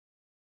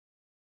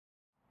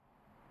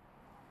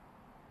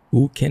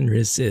Who can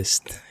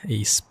resist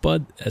a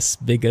spud as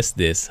big as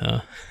this,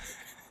 huh?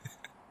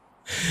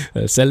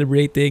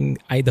 Celebrating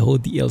Idaho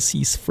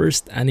DLC's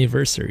first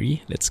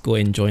anniversary, let's go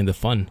and join the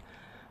fun.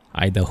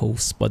 Idaho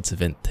Spuds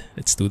Event.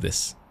 Let's do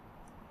this.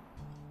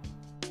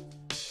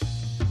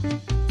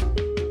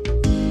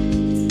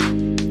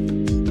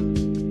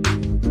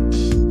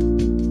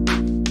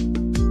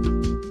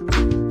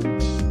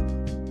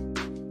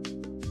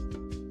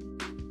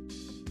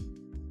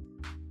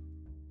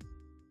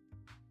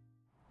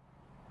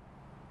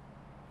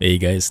 Hey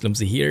guys,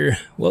 Clumsy here.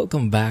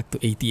 Welcome back to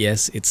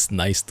ATS. It's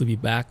nice to be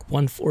back.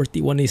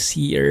 141 is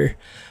here.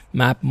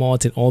 Map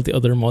mods and all the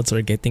other mods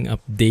are getting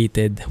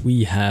updated.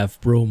 We have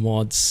Pro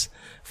mods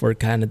for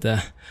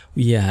Canada.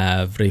 We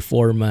have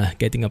Reforma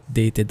getting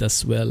updated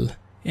as well.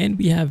 And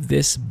we have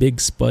this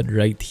big spud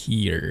right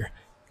here.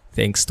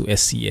 Thanks to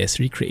SCS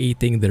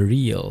recreating the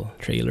real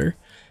trailer.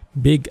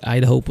 Big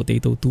Idaho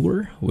Potato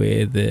Tour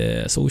with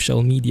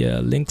social media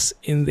links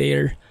in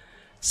there.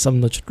 Some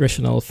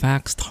nutritional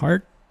facts,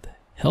 heart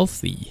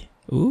healthy.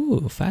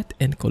 Ooh, fat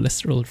and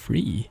cholesterol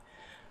free.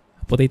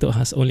 Potato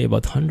has only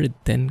about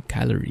 110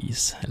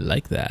 calories. I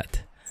like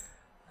that.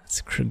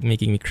 It's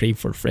making me crave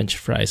for French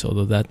fries,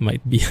 although that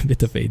might be a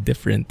bit of a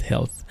different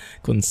health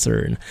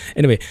concern.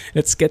 Anyway,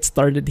 let's get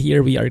started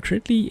here. We are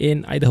currently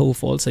in Idaho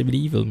Falls. I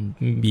believe we'll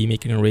be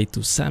making our way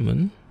to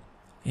Salmon.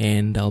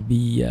 And I'll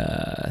be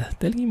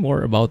telling you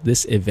more about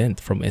this event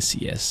from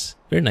SCS.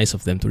 Very nice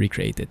of them to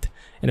recreate it.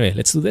 Anyway,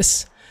 let's do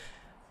this.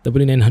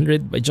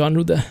 W900 by John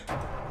Ruda.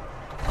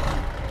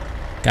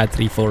 CAD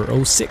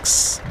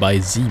 3406 by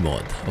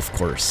Zeemod, of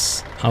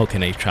course. How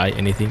can I try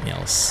anything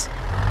else?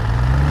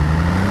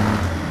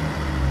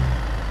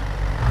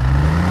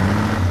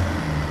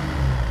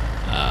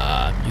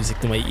 Music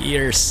to my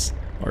ears.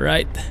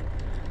 Alright,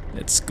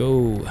 let's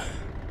go.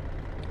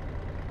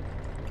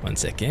 1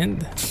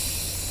 second.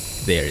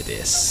 There it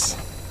is.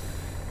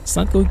 It's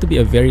not going to be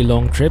a very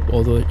long trip,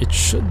 although it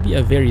should be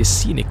a very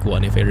scenic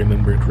one if I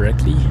remember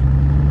correctly.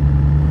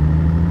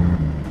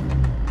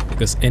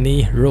 Because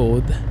any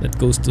road that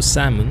goes to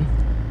Salmon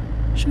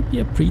should be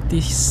a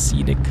pretty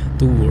scenic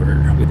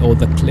tour with all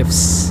the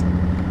cliffs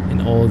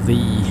and all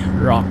the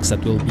rocks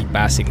that we'll be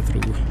passing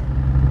through.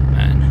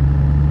 Man.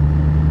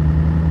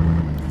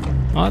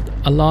 Not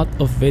a lot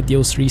of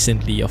videos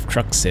recently of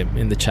truck sim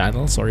in the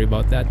channel. Sorry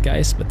about that,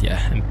 guys. But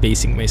yeah, I'm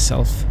pacing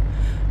myself.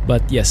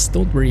 But yes,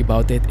 don't worry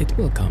about it. It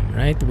will come,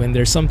 right? When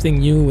there's something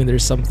new, when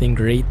there's something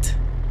great,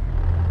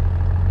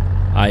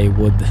 I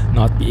would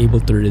not be able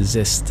to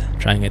resist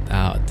trying it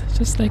out,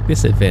 just like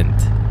this event.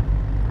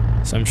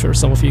 So I'm sure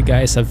some of you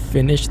guys have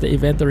finished the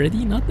event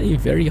already. Not a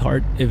very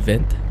hard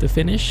event to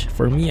finish.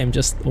 For me, I'm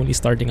just only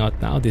starting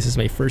out now. This is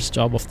my first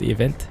job of the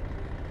event.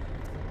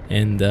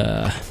 And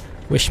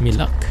wish me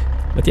luck.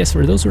 But yes,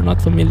 for those who are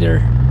not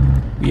familiar,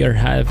 we are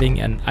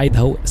having an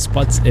Idaho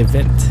Spuds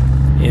event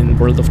in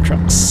World of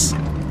Trucks,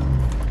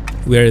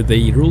 where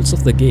the rules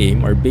of the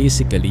game are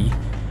basically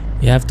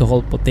you have to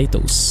haul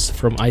potatoes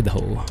from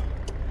Idaho.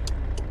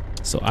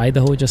 So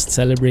Idaho just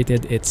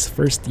celebrated its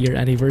first year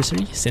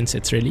anniversary since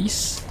its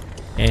release,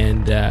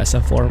 and as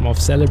a form of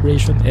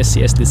celebration,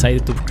 SCS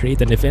decided to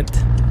create an event.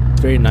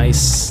 Very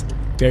nice,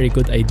 very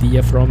good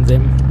idea from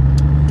them.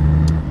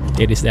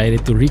 They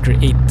decided to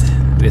recreate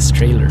this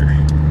trailer,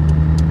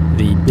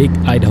 the Big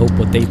Idaho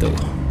Potato.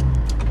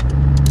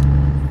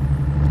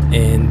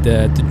 And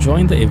to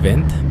join the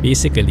event,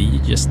 basically you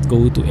just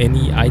go to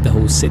any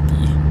Idaho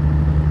city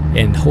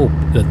and hope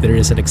that there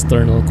is an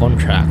external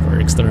contract or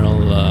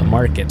external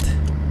market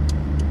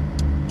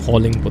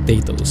hauling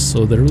potatoes.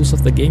 So the rules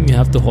of the game, you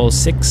have to haul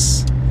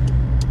 6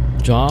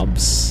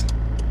 jobs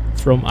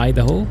from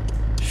Idaho,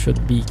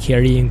 should be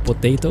carrying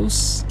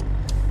potatoes.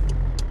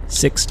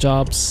 6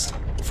 jobs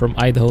from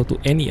Idaho to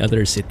any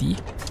other city.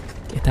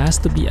 It has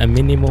to be a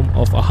minimum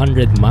of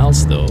 100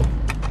 miles though.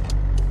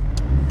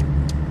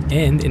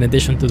 And in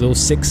addition to those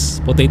 6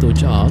 potato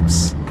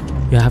jobs,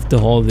 you have to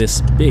haul this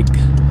big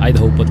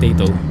Idaho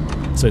potato.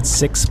 So it's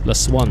 6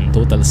 plus 1,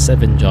 total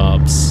 7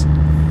 jobs.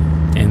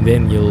 And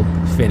then you'll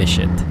finish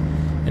it.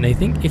 And I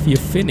think if you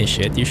finish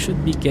it, you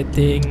should be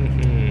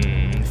getting,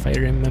 if I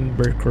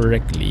remember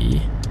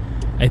correctly,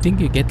 I think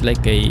you get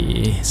like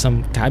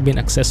some cabin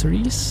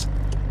accessories.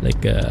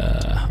 Like,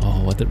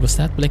 oh, what was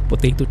that? Like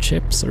potato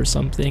chips or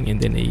something. And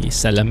then a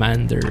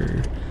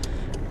salamander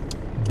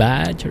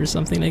badge or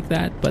something like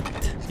that. But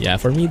yeah,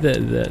 for me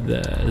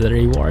the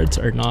rewards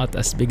are not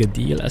as big a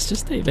deal as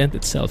just the event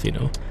itself, you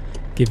know,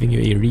 giving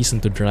you a reason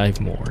to drive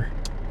more.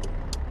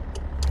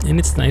 And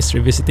it's nice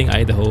revisiting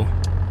Idaho.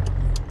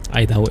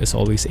 Idaho is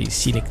always a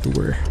scenic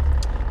tour,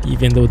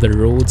 even though the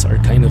roads are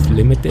kind of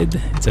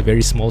limited. It's a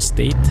very small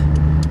state.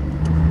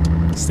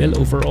 Still,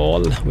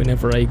 overall,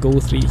 whenever I go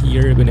through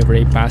here, whenever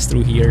I pass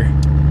through here,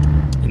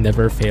 it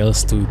never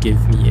fails to give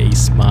me a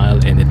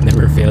smile, and it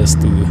never fails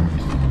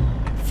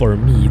for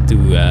me to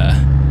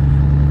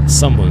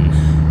summon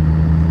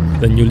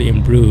the newly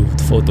improved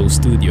photo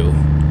studio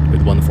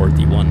with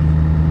 141.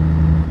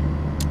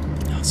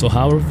 So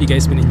how have you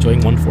guys been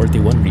enjoying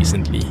 141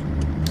 recently?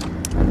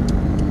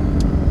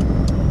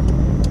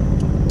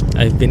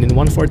 I've been in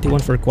 141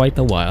 for quite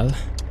a while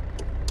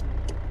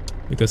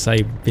because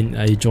I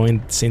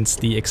joined since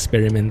the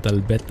experimental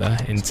beta,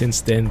 and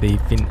since then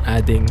they've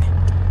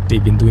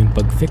been doing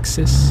bug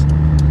fixes,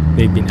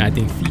 they've been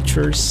adding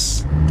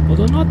features,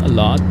 although not a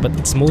lot, but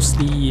it's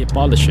mostly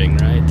polishing,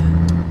 right?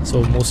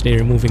 So mostly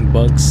removing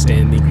bugs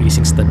and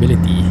increasing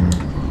stability,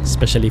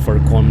 especially for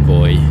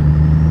Convoy.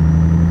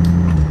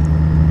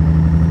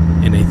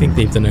 And I think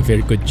they've done a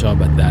very good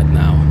job at that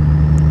now.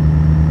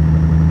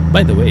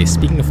 By the way,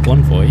 speaking of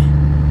Convoy,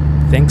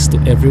 thanks to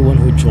everyone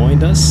who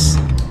joined us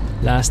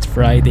last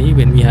Friday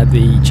when we had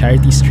the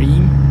charity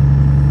stream.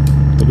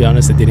 To be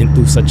honest, I didn't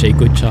do such a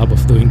good job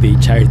of doing the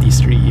charity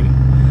stream.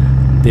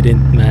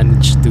 Didn't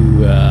manage to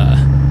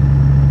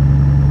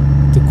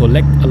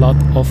collect a lot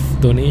of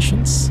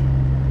donations.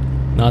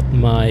 Not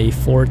my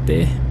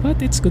forte,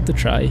 but it's good to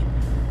try.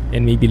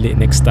 And maybe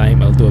next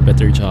time I'll do a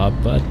better job.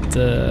 But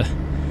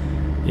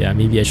yeah,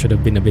 maybe I should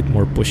have been a bit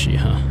more pushy,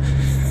 huh?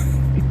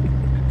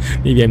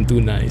 Maybe I'm too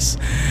nice,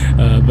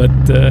 but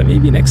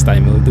maybe next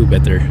time we'll do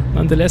better.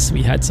 Nonetheless,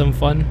 we had some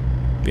fun.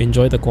 We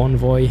enjoyed the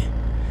convoy,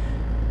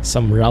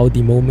 some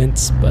rowdy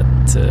moments, but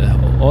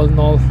all in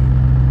all,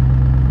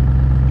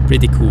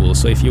 pretty cool.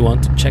 So if you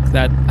want to check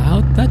that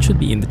out, that should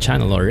be in the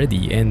channel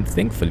already. And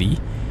thankfully,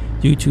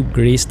 YouTube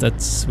graced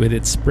us with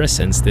its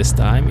presence this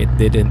time. It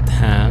didn't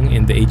hang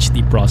in the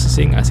HD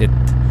processing as it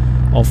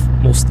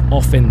most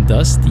often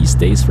does these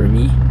days for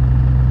me.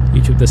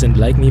 YouTube doesn't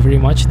like me very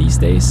much these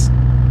days.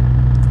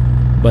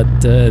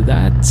 But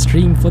that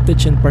stream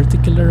footage in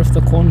particular of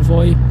the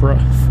convoy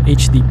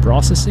HD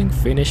processing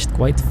finished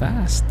quite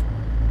fast.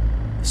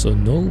 So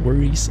no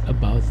worries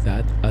about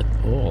that at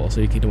all.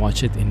 So you can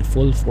watch it in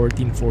full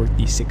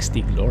 1440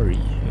 60 glory.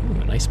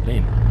 Ooh, nice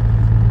plane.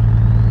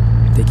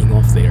 Taking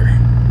off there.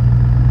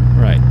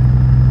 Right.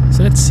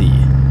 So let's see.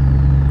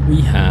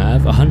 We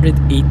have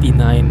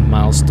 189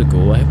 miles to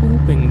go. I'm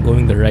hoping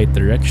going the right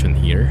direction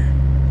here.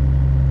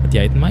 But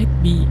yeah, it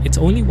might be, it's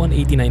only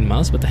 189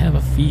 miles, but I have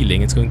a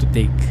feeling it's going to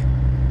take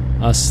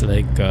us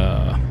like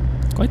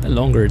quite a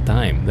longer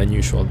time than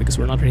usual because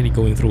we're not really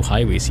going through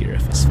highways here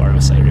as far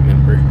as I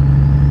remember.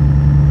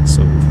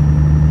 So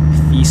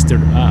feast your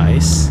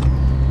eyes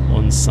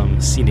on some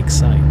scenic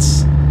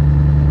sights.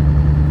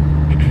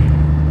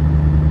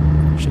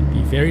 Should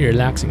be very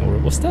relaxing. Or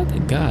was that a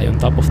guy on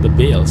top of the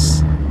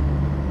bales?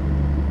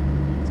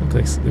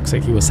 Looks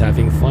like he was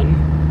having fun.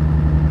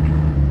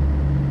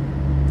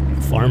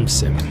 Farm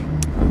sim.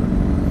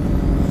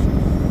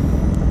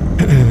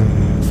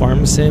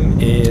 Farm sim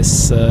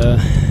is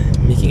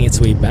making its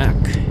way back.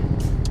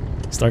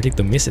 Starting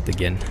to miss it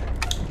again.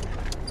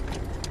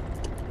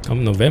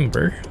 Come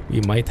November,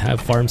 we might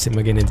have Farm Sim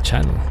again in the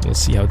channel. We'll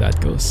see how that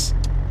goes.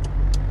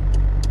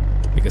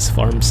 Because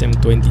Farm Sim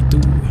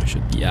 22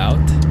 should be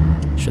out.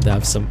 Should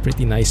have some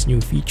pretty nice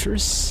new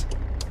features.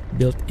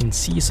 Built-in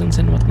seasons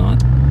and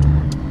whatnot.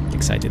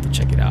 Excited to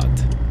check it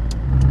out.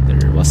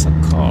 There was a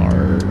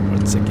car.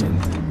 1 second.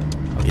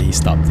 Okay, he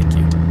stopped. Thank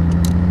you.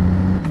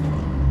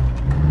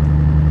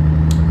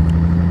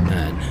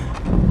 Man,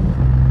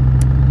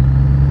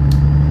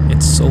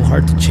 it's so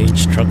hard to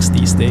change trucks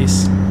these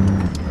days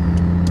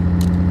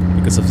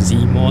because of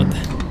Zeemod.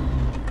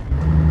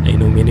 I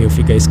know many of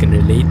you guys can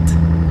relate.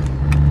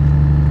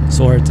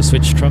 So hard to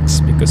switch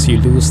trucks because you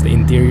lose the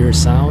interior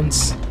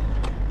sounds,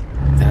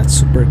 that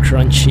super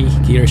crunchy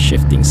gear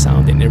shifting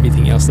sound and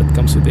everything else that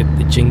comes with it,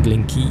 the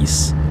jingling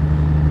keys.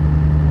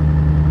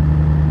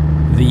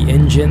 The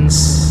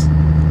engines,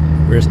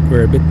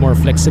 we're a bit more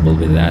flexible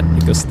with that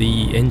because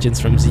the engines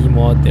from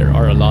Zeemod, there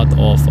are a lot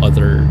of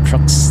other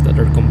trucks that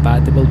are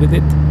compatible with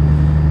it.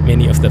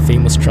 Many of the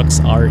famous trucks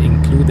are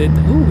included.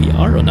 Oh, we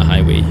are on a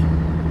highway.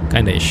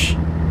 Kinda-ish.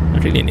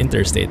 Not really an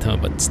interstate, huh?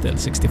 But still,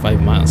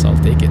 65 miles, I'll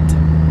take it.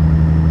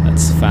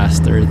 That's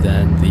faster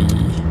than the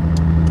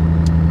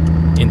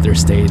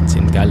interstates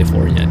in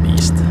California at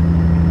least.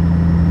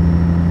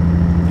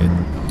 Good.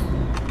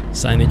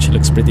 Signage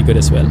looks pretty good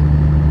as well.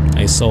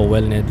 I saw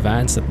well in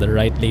advance that the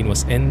right lane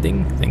was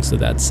ending thanks to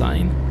that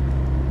sign.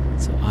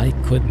 So I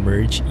could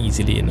merge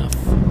easily enough.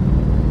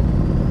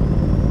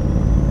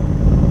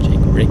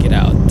 Break it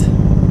out.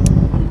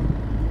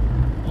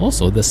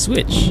 Also, the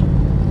switch.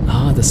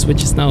 Ah, the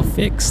switch is now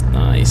fixed.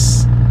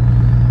 Nice.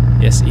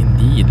 Yes,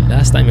 indeed.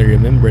 Last time I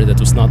remember that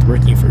was not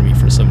working for me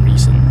for some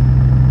reason.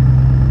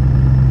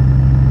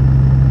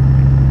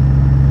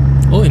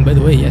 Oh, and by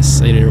the way,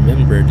 yes, I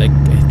remembered. Like,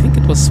 I think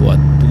it was what,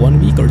 1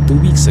 week or 2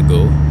 weeks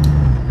ago,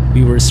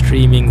 we were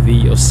streaming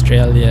the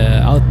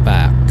Australia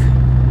Outback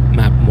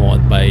map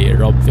mod by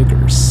Rob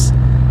Vickers.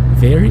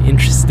 Very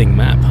interesting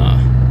map, huh?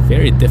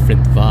 Very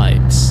different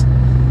vibes.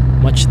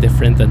 Much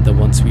different than the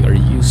ones we are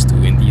used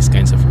to in these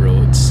kinds of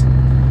roads.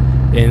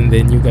 And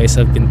then you guys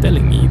have been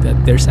telling me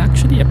that there's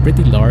actually a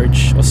pretty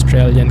large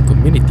Australian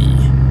community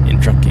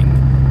in trucking,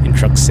 in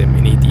truck sim,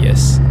 in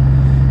ATS.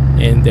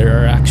 And there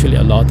are actually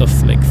a lot of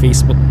like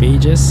Facebook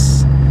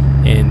pages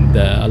and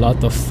a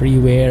lot of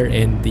freeware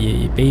and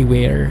the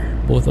payware,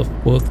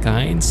 both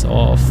kinds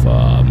of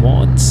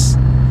mods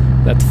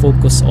that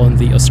focus on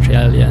the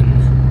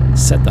Australian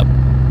setup.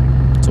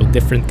 So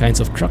different kinds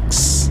of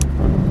trucks,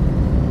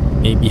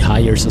 maybe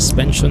higher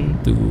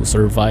suspension to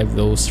survive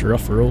those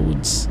rough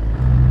roads,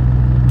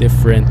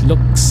 different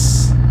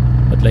looks,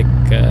 but like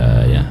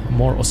yeah,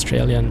 more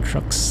Australian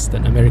trucks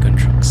than American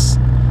trucks.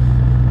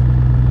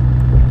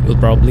 We'll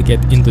probably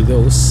get into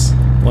those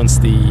once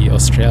the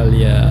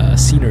Australia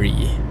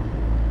scenery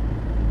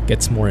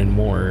gets more and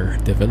more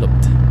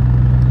developed.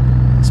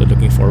 So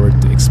looking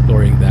forward to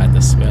exploring that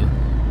as well.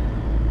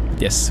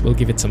 But yes, we'll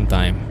give it some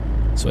time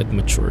so it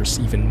matures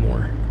even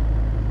more.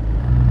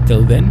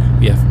 Till then,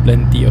 we have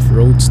plenty of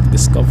roads to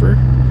discover.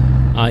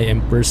 I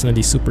am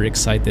personally super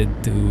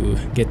excited to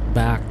get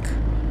back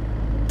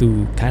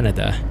to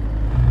Canada.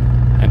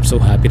 I'm so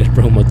happy that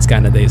ProMods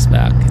Canada is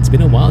back. It's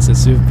been a while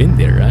since we've been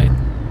there, right?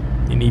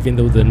 And even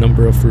though the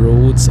number of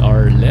roads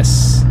are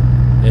less,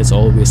 there's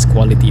always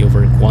quality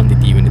over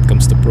quantity when it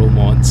comes to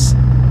ProMods.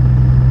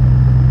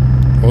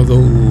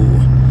 Although,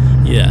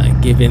 yeah,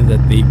 given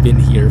that they've been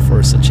here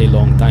for such a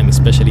long time,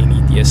 especially in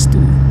ATS 2,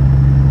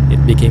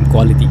 it became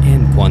quality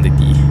and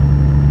quantity.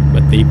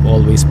 But they've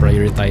always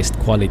prioritized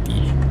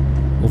quality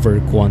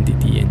over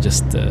quantity and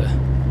just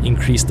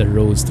increased the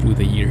roads through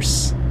the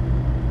years.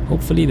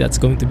 Hopefully that's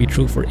going to be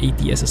true for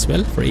ATS as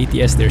well. For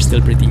ATS, they're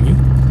still pretty new,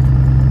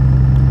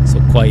 so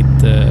quite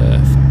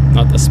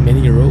not as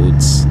many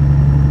roads.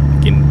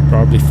 You can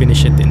probably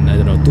finish it in, I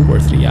don't know, 2 or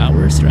 3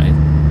 hours, right?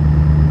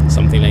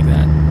 Something like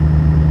that.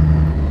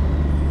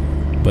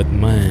 But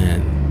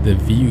man, the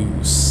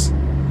views,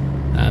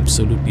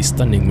 absolutely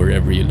stunning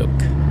wherever you look.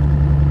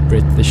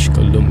 British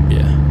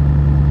Columbia.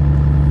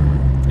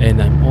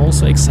 And I'm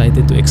also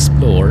excited to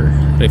explore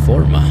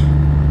Reforma,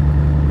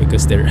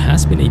 because there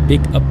has been a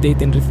big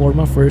update in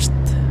Reforma. First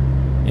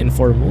and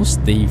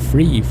foremost, the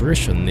free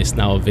version is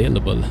now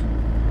available.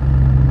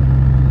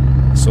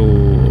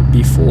 So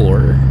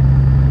before,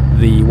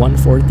 the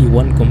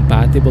 141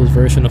 compatible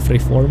version of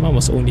Reforma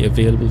was only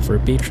available for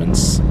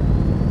patrons.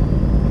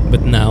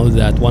 But now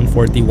that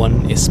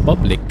 141 is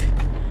public,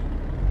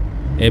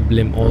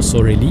 Eblim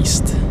also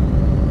released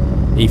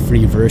a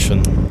free version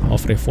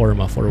of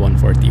Reforma for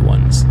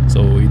 141s.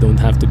 So you don't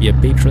have to be a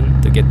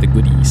patron to get the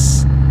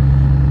goodies.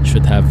 You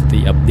should have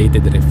the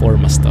updated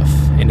Reforma stuff.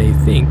 And I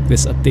think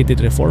this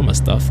updated Reforma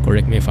stuff,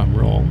 correct me if I'm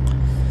wrong,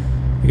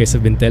 you guys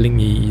have been telling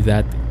me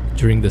that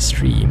during the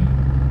stream,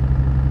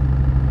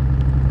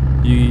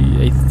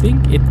 I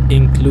think it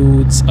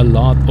includes a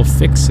lot of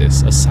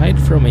fixes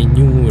aside from a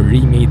new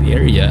remade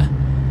area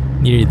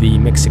near the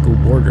Mexico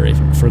border. I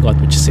forgot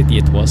which city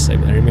it was. I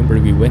remember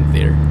we went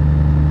there.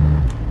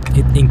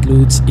 It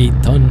includes a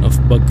ton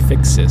of bug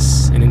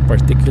fixes, and in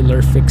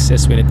particular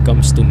fixes when it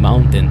comes to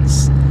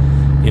mountains.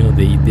 You know,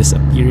 the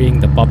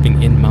disappearing, the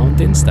popping in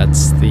mountains.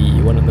 That's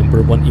the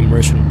number one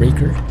immersion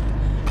breaker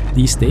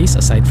these days,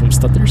 aside from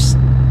stutters.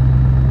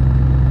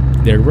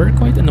 There were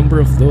quite a number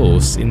of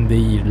those in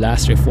the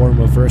last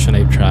Reforma version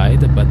I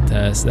tried, but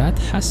that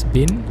has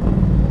been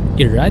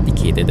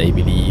eradicated, I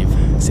believe,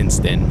 since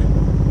then.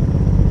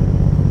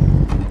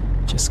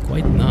 Which is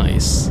quite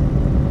nice,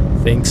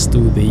 thanks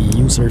to the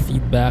user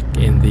feedback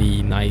and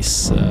the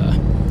nice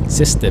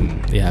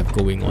system they have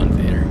going on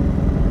there.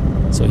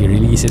 So he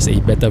releases a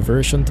beta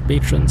version to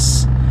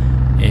patrons,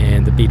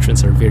 and the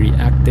patrons are very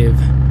active.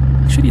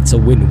 Actually, it's a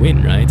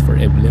win-win, right, for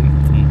Eblim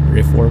from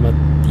Reforma,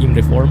 Team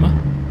Reforma.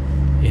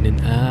 In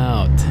and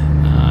out.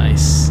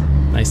 Nice.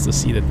 Nice to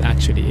see that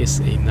actually is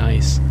a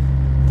nice,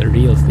 the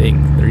real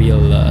thing, the real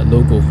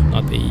logo,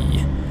 not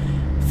a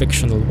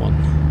fictional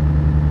one.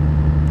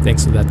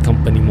 Thanks to that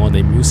company mod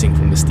I'm using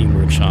from the Steam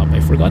Workshop. I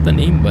forgot the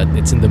name, but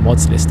it's in the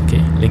mods list,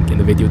 okay? Link in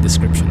the video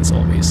description as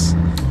always.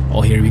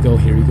 Oh, here we go,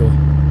 here we go.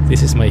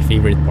 This is my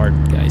favorite part,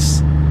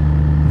 guys.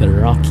 The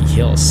Rocky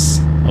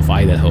Hills of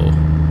Idaho.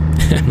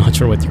 I'm not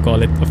sure what you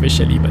call it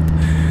officially, but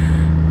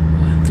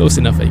close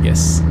enough, I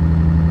guess.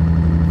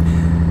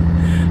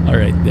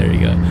 Alright, there you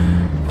go.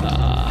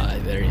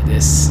 There it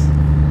is.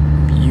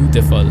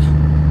 Beautiful.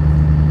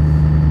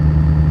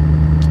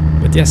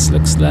 But yes,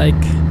 looks like...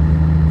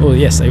 Oh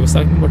yes, I was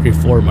talking about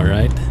Reforma,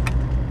 right?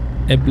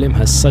 Eblim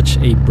has such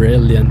a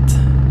brilliant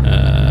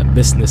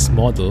business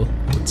model,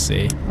 I would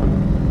say.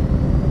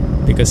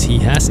 Because he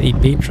has a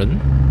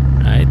patron,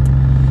 right?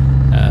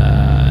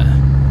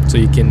 So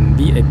you can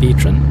be a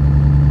patron.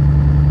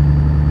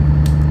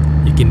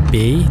 You can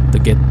pay to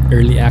get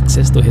early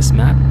access to his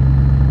map.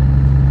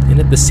 And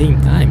at the same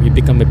time, you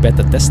become a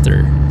beta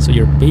tester. So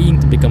you're paying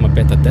to become a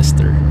beta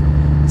tester.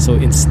 So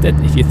instead,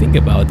 if you think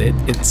about it,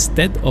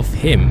 instead of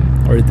him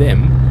or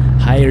them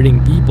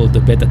hiring people to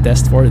beta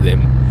test for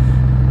them,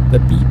 the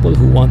people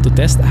who want to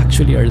test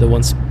actually are the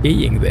ones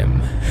paying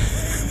them.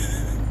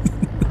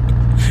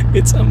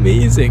 It's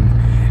amazing.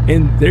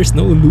 And there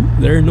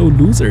are no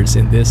losers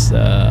in this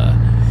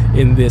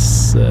kind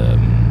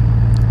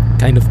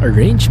of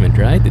arrangement,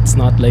 right? It's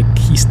not like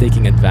he's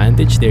taking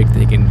advantage, they're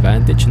taking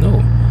advantage.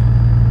 No.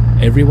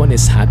 Everyone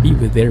is happy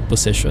with their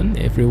position.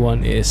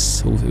 Everyone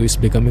is who is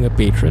becoming a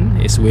patron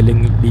is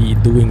willingly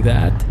doing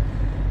that,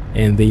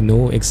 and they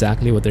know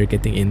exactly what they're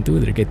getting into.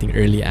 They're getting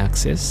early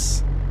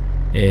access,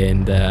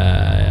 and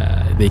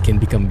they can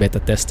become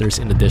beta testers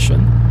in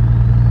addition.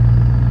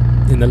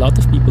 And a lot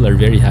of people are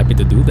very happy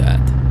to do that.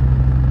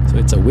 So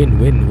it's a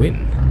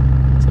win-win-win.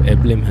 So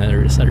Emblem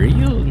has a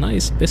real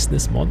nice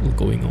business model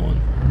going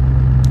on.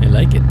 I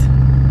like it.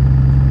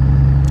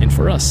 And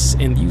for us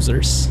end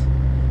users,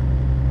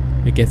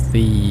 we get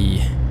the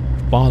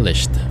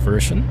polished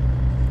version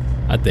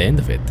at the end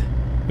of it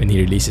when he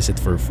releases it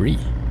for free.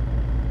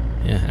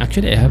 Yeah,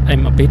 actually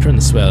I'm a patron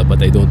as well,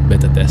 but I don't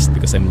beta test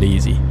because I'm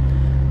lazy.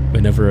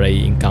 Whenever I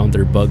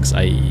encounter bugs,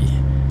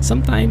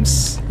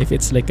 sometimes if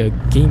it's like a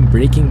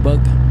game-breaking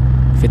bug,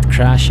 if it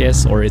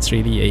crashes or it's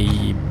really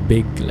a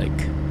big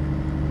like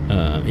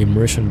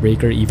immersion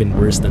breaker, even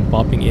worse than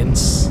popping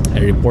ins, I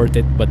report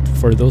it. But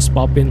for those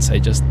pop-ins, I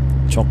just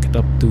chalk it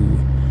up to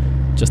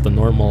just a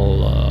normal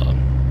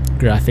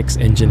graphics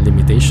engine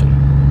limitation.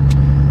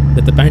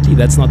 But apparently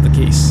that's not the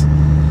case.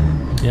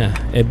 Yeah,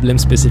 Emblem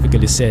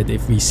specifically said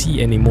if we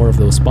see any more of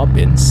those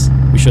pop-ins,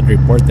 we should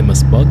report them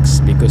as bugs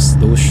because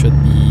those should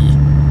be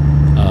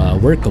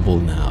workable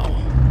now.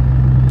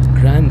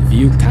 Grand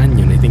View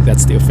Canyon, I think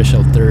that's the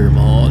official term.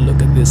 Oh,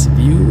 look at this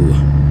view.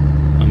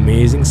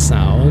 Amazing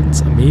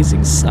sounds,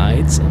 amazing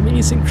sights,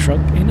 amazing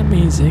truck, and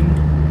amazing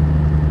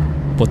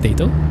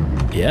potato.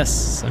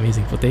 Yes,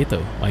 amazing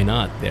potato. Why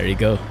not? There you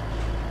go.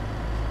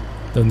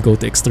 Don't go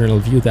to external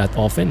view that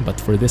often, but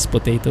for this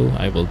potato,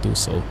 I will do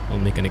so. I'll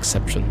make an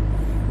exception.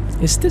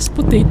 Is this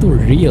potato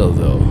real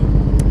though?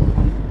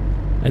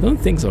 I don't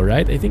think so,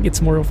 right? I think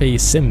it's more of a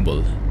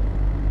symbol.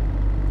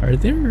 Are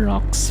there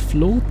rocks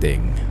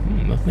floating?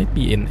 That might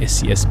be an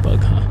SCS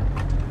bug, huh?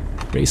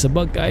 Raise a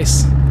bug,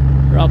 guys.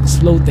 Rocks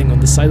floating on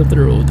the side of the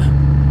road.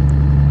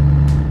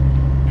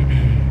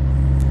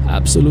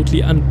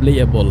 Absolutely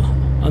unplayable.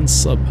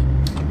 Unsub.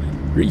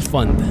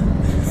 Refund.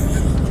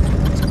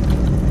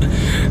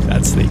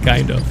 That's the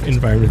kind of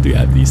environment we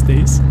have these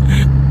days.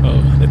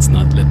 Oh, let's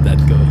not let that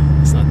go.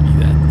 Let's not be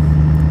that.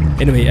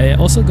 Anyway, I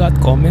also got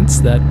comments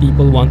that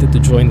people wanted to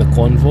join the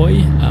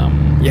convoy.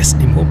 Yes,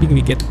 I'm hoping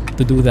we get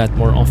to do that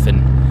more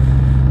often.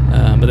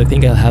 But I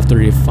think I'll have to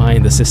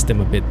refine the system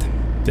a bit.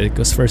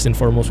 Because first and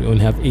foremost, we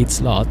only have 8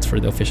 slots for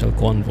the official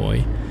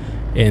convoy.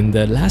 And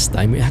last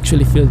time, we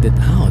actually filled it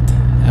out.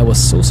 I was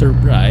so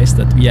surprised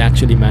that we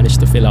actually managed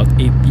to fill out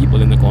 8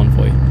 people in the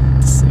convoy.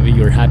 So we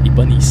were happy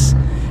bunnies.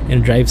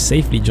 And Drive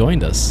Safely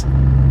joined us.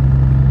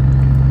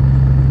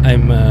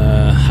 I'm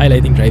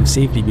highlighting Drive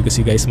Safely because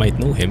you guys might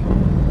know him.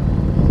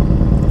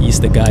 He's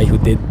the guy who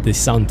did the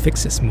sound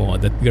fixes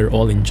mod that we are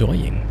all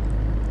enjoying.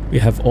 We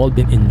have all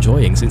been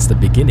enjoying since the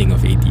beginning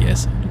of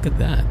ATS. Look at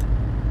that.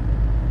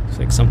 It's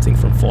like something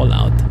from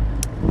Fallout.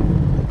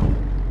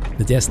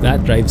 But yes,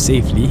 that Drive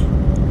Safely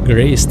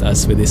graced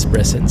us with his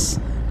presence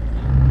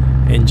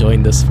and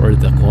joined us for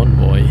the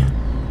convoy.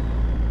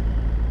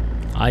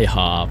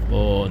 IHOP,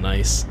 oh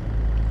nice.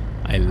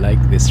 I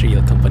like this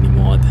real company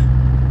mod.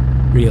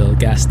 Real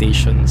gas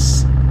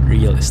stations,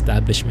 real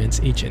establishments,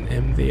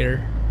 H&M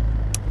there.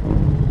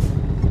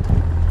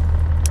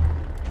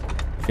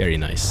 Very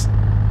nice.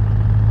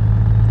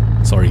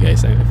 Sorry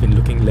guys, I've been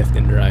looking left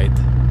and right.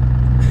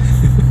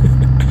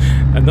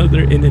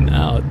 Another in and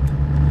out.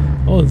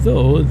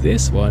 Although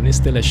this one is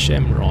still a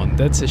Chevron.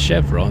 That's a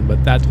Chevron,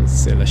 but that was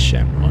still a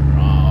Chevron.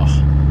 Oh,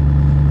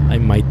 I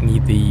might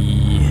need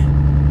the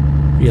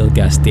real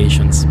gas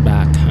stations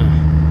back, huh?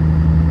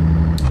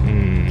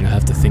 I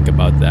have to think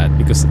about that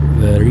because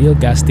the real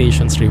gas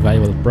stations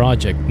revival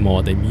project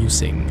mod I'm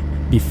using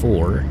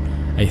before,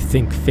 I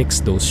think,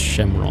 fixed those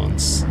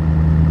Chevrons.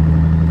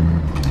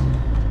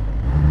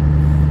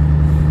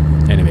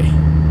 Anyway,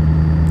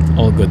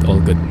 all good, all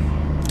good.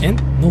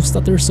 And no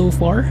stutter so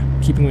far.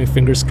 Keeping my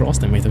fingers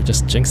crossed, I might have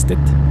just jinxed it.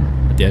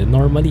 But yeah,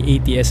 normally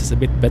ATS is a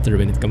bit better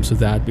when it comes to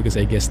that because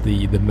I guess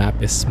the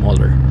map is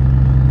smaller.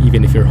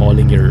 Even if you're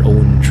hauling your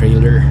own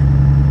trailer,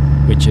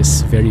 which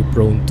is very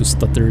prone to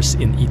stutters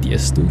in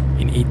ETS2.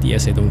 In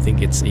ATS, I don't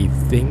think it's a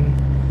thing,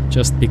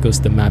 just because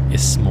the map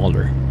is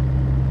smaller.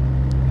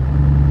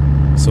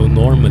 So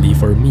normally,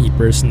 for me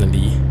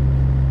personally,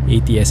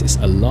 ATS is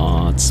a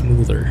lot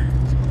smoother.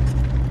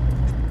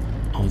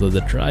 Although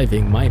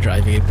my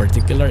driving in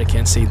particular, I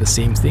can't say the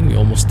same thing. We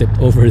almost tipped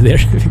over there,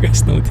 if you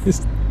guys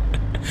noticed.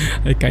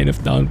 I kind of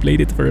downplayed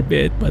it for a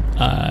bit, but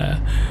I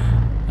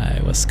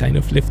was kind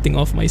of lifting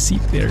off my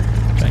seat there,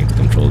 trying to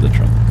control the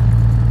truck.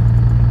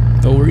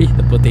 Don't worry,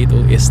 the potato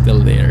is still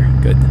there.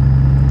 Good.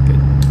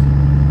 Good.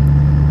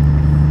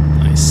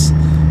 Nice.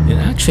 And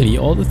actually,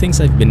 all the things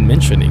I've been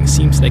mentioning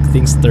seems like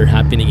things that are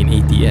happening in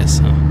ATS,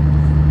 huh?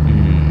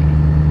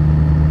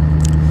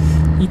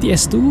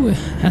 ETS2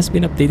 has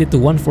been updated to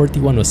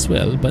 141 as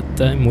well, but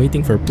I'm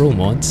waiting for pro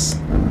mods.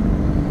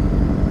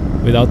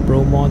 Without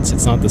pro mods,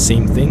 it's not the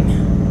same thing.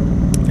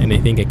 And I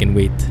think I can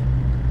wait.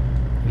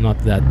 I'm not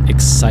that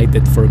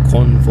excited for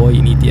Convoy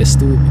in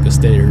ETS2 because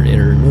there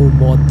are no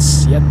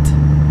mods yet.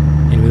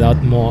 And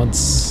without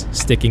mods,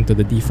 sticking to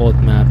the default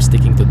map,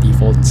 sticking to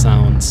default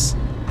sounds,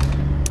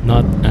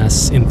 not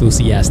as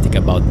enthusiastic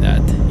about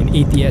that. In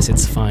ATS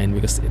it's fine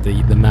because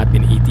the map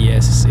in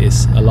ATS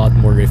is a lot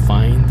more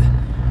refined.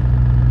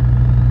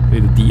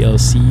 With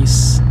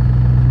DLCs,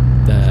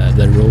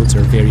 the roads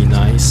are very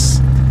nice.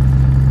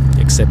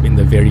 except in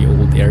the very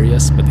old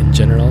areas, but in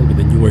general, with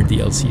the newer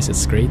DLCs,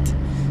 it's great.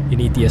 In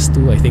ATS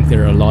 2, I think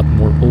there are a lot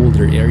more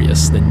older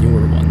areas than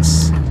newer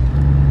ones,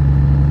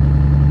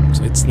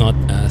 so it's not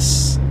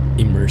as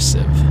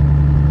immersive.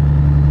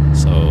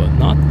 So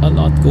not a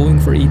lot going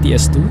for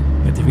ATS 2,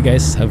 but if you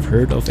guys have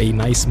heard of a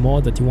nice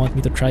mod that you want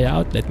me to try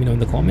out, let me know in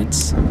the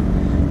comments.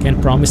 Can't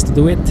promise to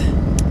do it,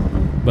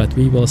 but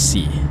we will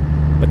see.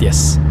 But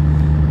yes,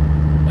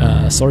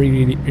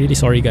 really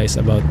sorry guys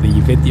about the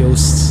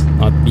videos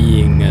not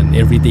being an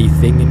everyday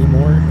thing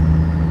anymore.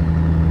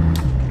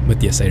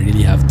 But yes, I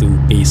really have to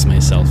pace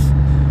myself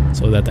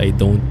so that I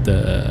don't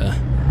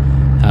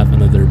have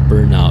another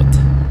burnout.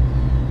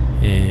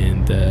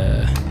 And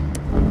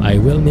I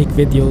will make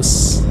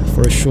videos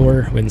for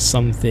sure when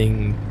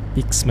something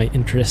piques my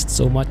interest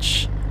so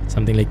much.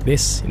 Something like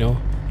this, you know,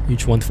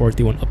 huge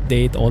 141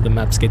 update, all the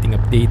maps getting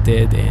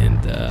updated,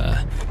 and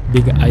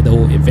big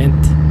Idaho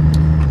event.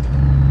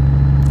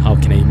 How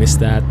can I miss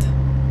that?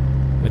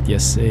 But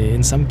yes,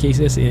 in some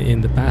cases,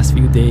 in the past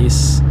few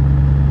days,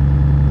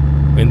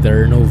 when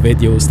there are no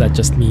videos, that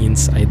just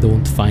means I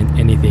don't find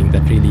anything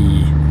that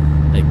really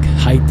like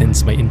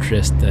heightens my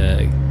interest,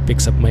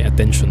 picks up my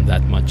attention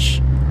that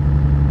much.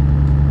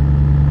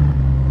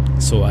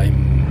 So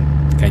I'm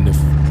kind of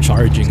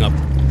charging up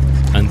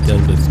until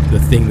the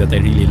thing that I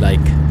really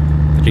like,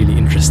 that really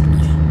interests me,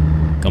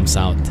 comes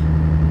out,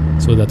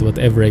 so that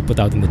whatever I put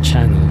out in the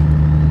channel,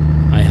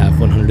 I have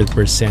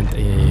 100%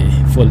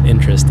 a full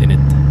interest in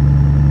it,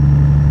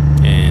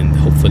 and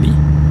hopefully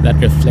that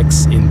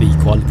reflects in the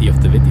quality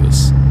of the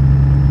videos.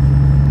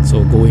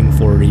 So going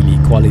for really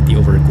quality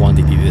over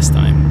quantity this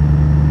time.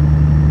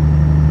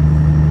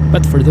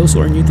 But for those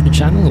who are new to the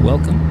channel,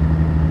 welcome.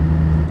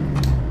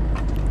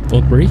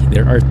 Don't worry,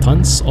 there are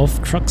tons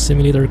of truck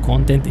simulator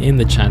content in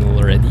the channel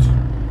already.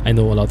 I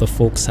know a lot of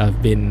folks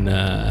have been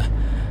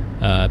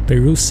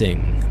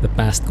perusing the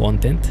past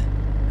content.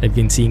 I've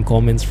been seeing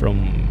comments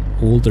from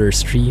older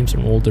streams,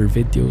 from older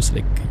videos,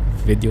 like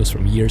videos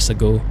from years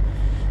ago,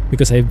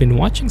 because I've been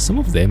watching some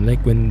of them.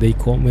 Like when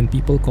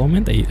people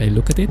comment, I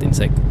look at it and it's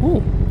like,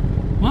 oh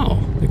wow,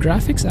 the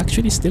graphics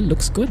actually still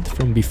looks good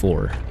from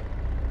before,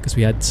 because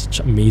we had such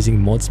amazing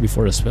mods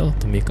before as well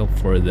to make up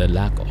for the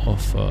lack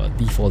of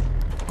default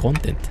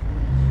content.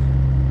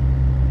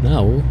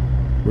 Now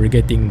we're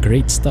getting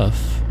great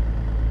stuff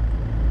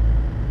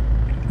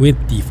with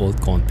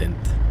default content,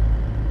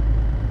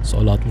 so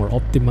a lot more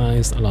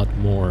optimized, a lot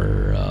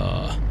more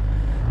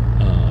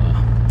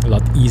a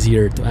lot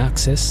easier to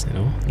access, you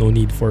know, no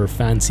need for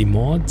fancy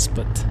mods.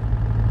 But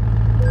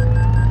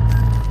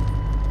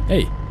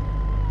hey,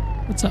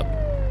 what's up?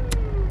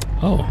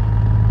 Oh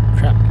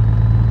crap,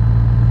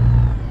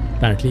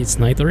 apparently it's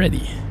night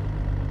already.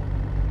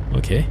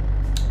 Okay,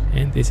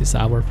 and this is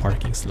our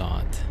parking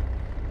slot.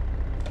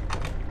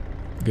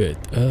 Good.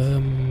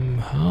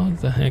 How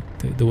the heck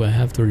do I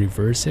have to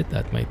reverse it?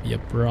 That might be a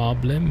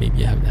problem.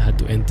 Maybe I had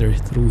to enter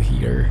through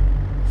here.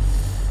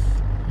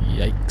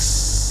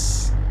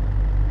 Yikes.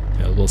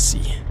 Well, we'll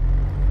see.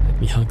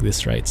 Let me hug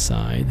this right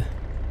side.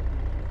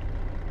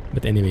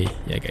 But anyway,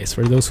 yeah guys,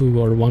 for those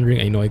who are wondering,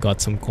 I know I got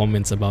some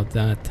comments about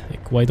that.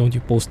 Like, why don't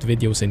you post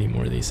videos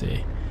anymore, they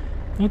say.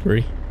 Don't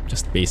worry,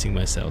 just pacing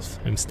myself.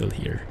 I'm still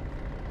here.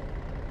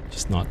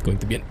 Just not going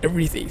to be an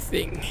everyday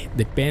thing. It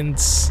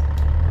depends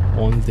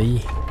on the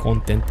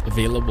content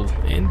available.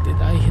 And did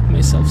I hit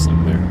myself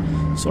somewhere?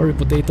 Sorry,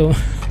 potato.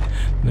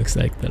 Looks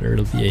like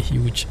there'll be a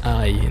huge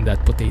eye in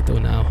that potato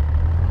now.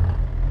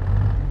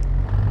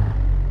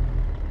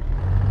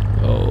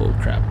 Oh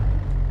crap,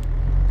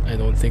 I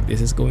don't think this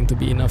is going to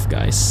be enough,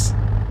 guys.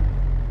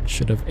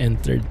 Should have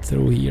entered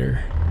through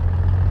here.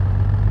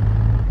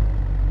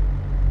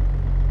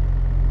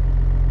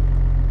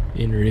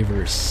 In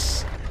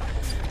reverse.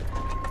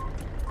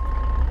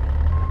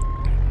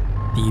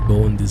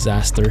 T-bone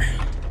disaster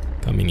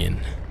coming in.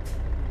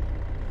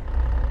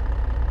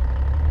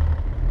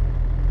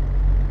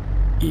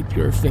 Keep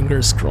your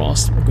fingers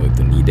crossed, we're going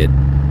to need it.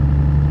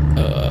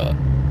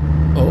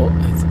 Oh,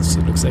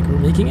 it looks like we're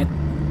making it.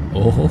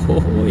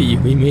 Oh,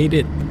 we made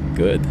it.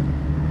 Good.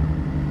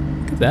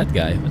 Look at that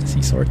guy. What is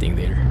he sorting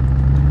there?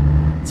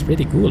 It's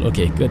pretty cool.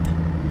 Okay, good.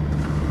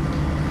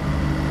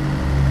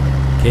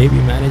 Okay, we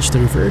managed to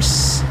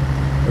reverse,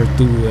 or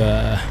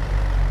to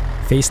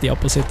face the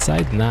opposite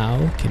side.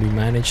 Now, can we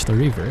manage to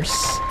reverse?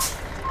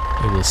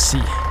 We will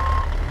see.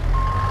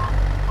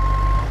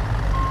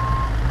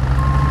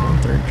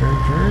 Turn, turn,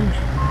 turn.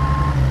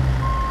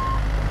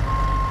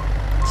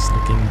 It's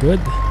looking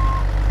good.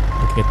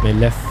 Looking at my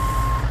left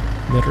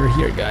mirror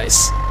here,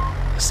 guys.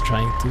 Just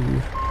trying to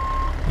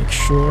make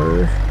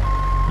sure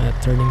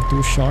not turning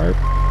too sharp.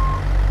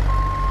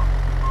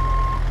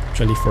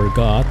 Actually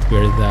forgot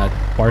where that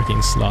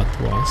parking slot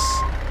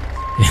was.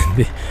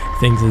 And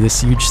thanks to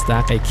this huge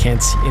stack, I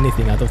can't see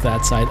anything out of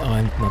that side. Oh,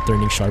 I'm not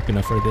turning sharp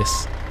enough for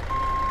this.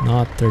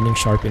 Not turning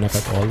sharp enough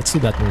at all. Let's do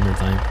that one more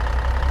time.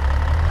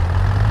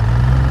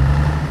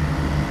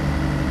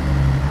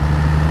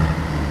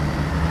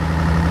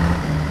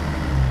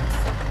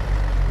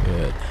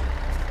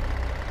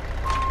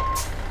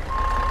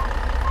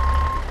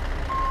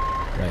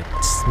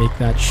 Let's make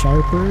that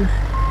sharper.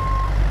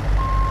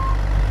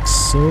 Like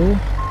so.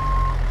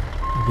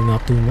 Maybe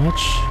not too much,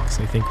 because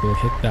I think we'll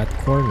hit that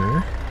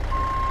corner.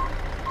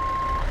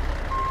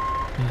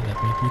 Yeah,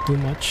 that might be too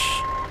much.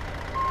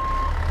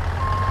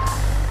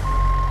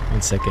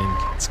 1 second.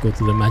 Let's go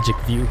to the magic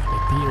view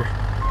up here.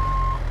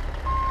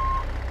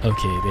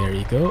 Okay, there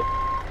you go.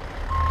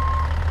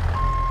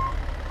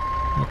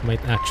 That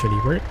might actually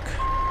work.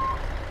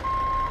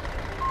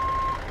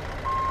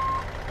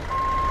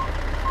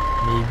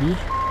 Maybe.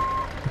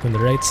 Look on the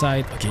right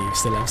side. Okay, you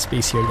still have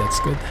space here.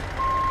 That's good.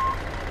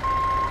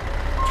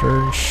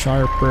 Turn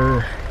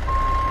sharper.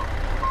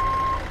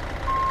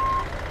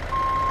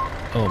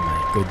 Oh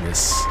my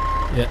goodness.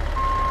 Yeah.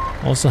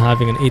 Also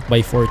having an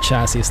 8x4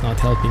 chassis is not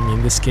helping me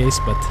in this case,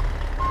 but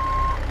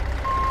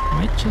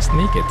might just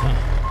make it, huh?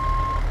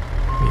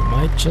 We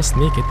might just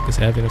make it because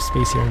I have enough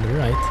space here on the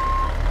right.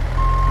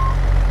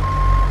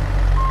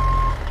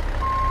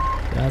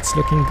 That's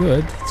looking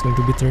good. It's going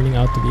to be turning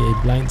out to be a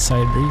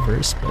blindside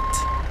reverse, but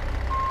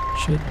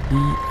should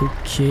be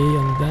okay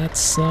on that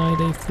side,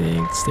 I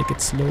think. Let's take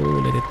it slow,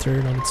 let it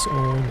turn on its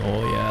own.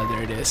 Oh yeah,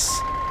 there it is.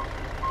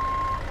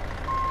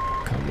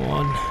 Come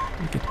on,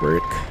 make it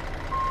work.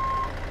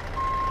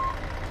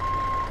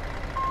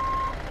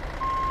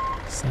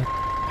 Is that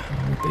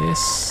how it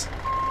is?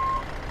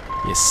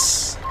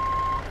 Yes.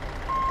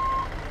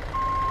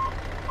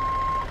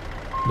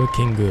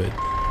 Looking good.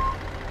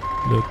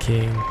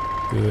 Looking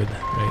good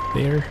right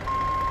there.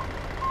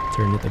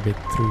 Turn it a bit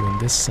through on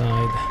this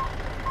side.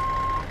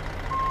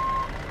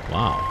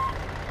 Wow.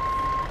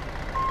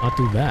 Not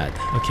too bad.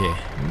 Okay.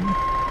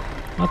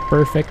 Not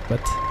perfect,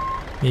 but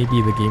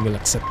maybe the game will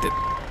accept it.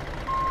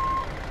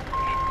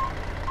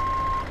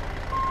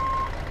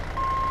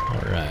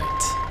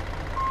 Alright.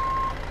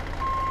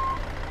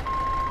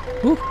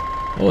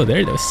 Oh, there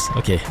it is.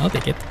 Okay, I'll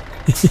take it.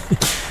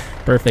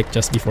 Perfect,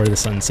 just before the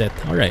sunset.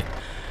 Alright.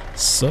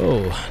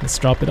 So, let's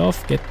drop it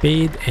off, get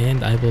paid,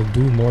 and I will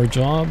do more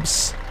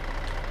jobs.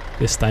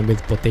 This time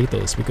with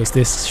potatoes, because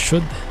this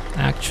should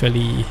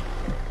actually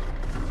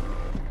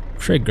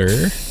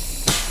trigger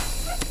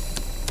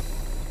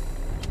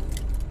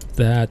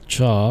that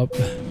job,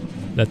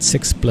 that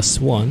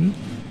 6+1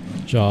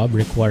 job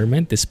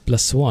requirement. This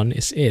 +1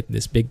 is it,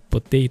 this big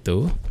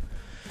potato,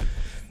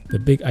 the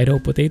big Idaho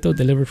potato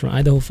delivered from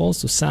Idaho Falls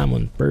to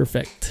Salmon.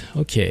 Perfect.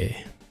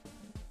 Okay,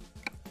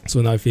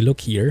 so now if you look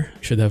here,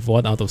 we should have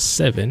 1 out of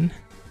 7,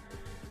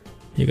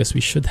 because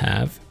we should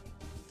have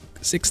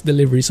 6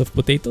 deliveries of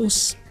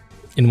potatoes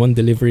and 1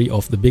 delivery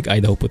of the big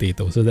Idaho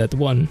potato. So that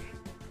one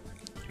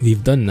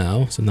we've done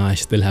now, so now I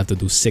still have to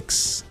do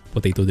 6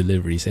 potato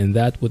deliveries, and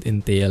that would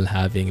entail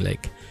having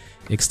like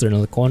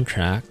external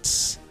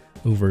contracts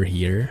over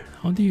here.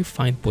 How do you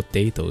find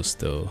potatoes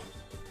though?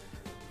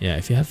 Yeah,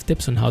 if you have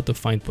tips on how to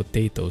find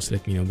potatoes,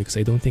 let me know, because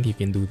I don't think you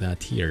can do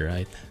that here,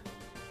 right?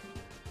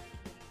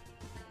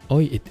 Oh,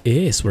 it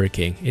is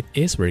working. It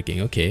is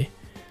working. Okay,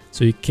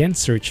 so you can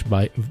search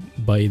by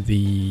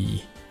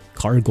the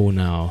cargo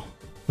now,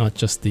 not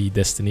just the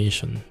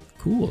destination.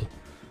 Cool.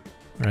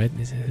 Right,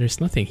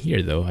 there's nothing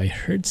here though. I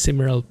heard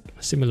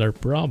similar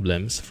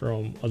problems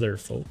from other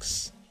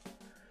folks.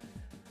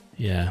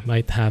 Yeah,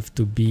 might have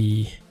to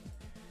be.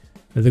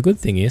 The good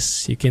thing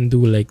is you can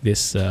do like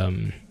this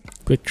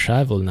quick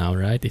travel now,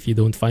 right? If you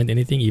don't find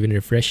anything, even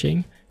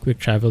refreshing, quick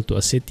travel to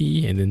a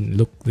city and then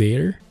look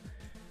there.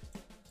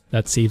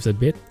 That saves a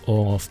bit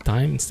of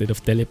time instead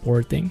of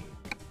teleporting.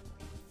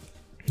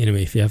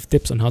 Anyway, if you have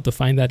tips on how to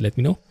find that, let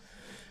me know.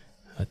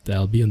 But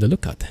I'll be on the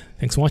lookout.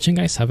 Thanks for watching,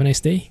 guys. Have a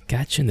nice day.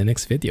 Catch you in the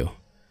next video.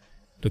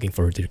 Looking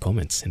forward to your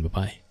comments, and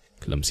bye-bye.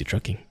 Clumsy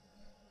Trucking.